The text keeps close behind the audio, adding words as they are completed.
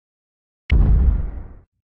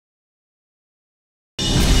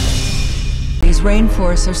These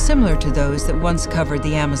rainforests are similar to those that once covered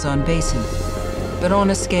the Amazon basin, but on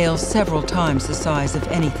a scale several times the size of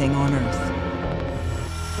anything on Earth.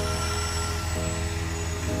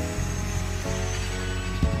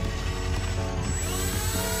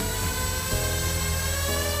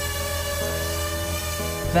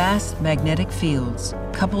 Vast magnetic fields,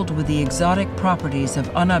 coupled with the exotic properties of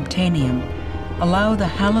unobtainium, allow the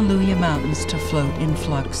Hallelujah Mountains to float in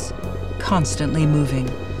flux, constantly moving.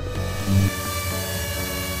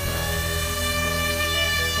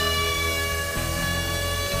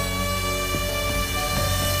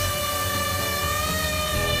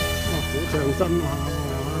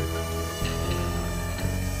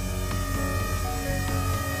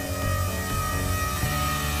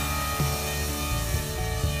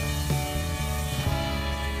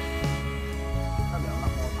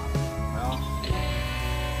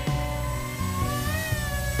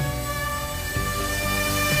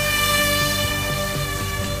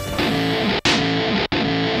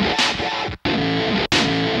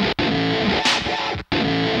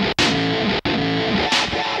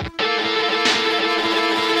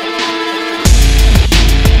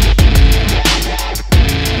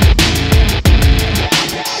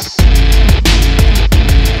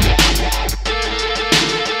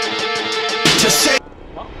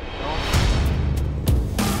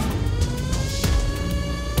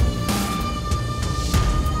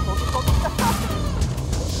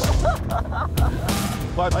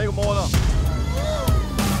快睇個摩啦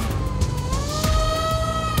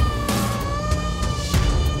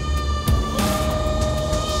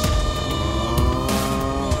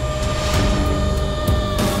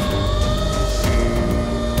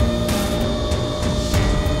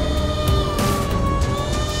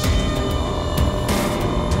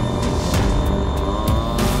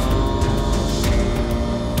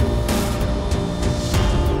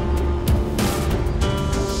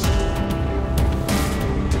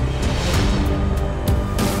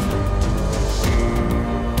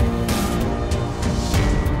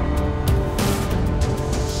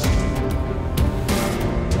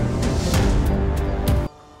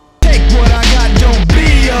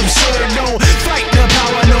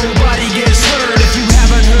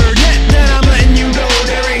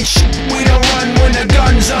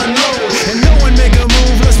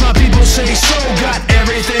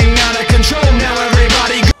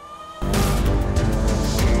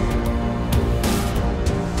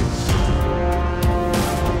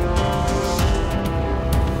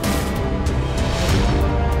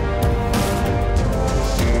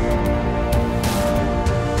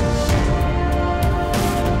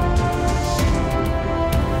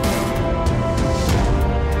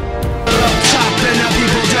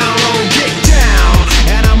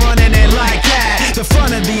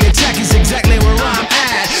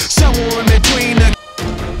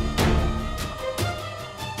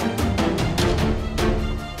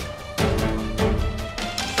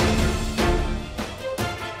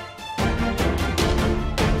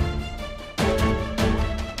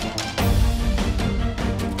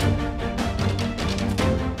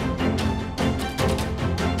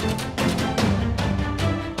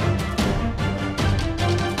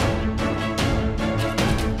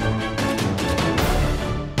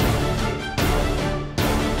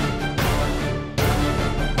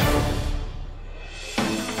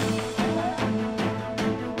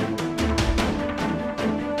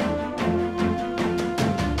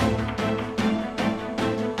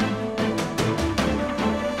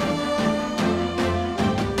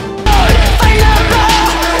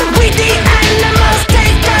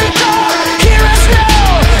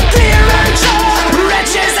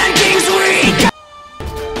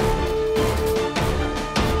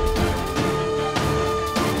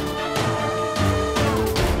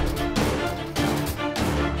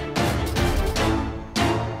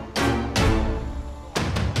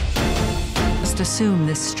！Assume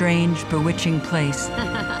this strange, bewitching place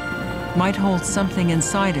might hold something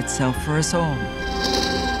inside itself for us all.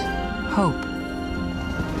 Hope.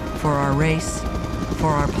 For our race, for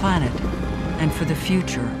our planet, and for the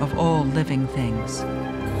future of all living things.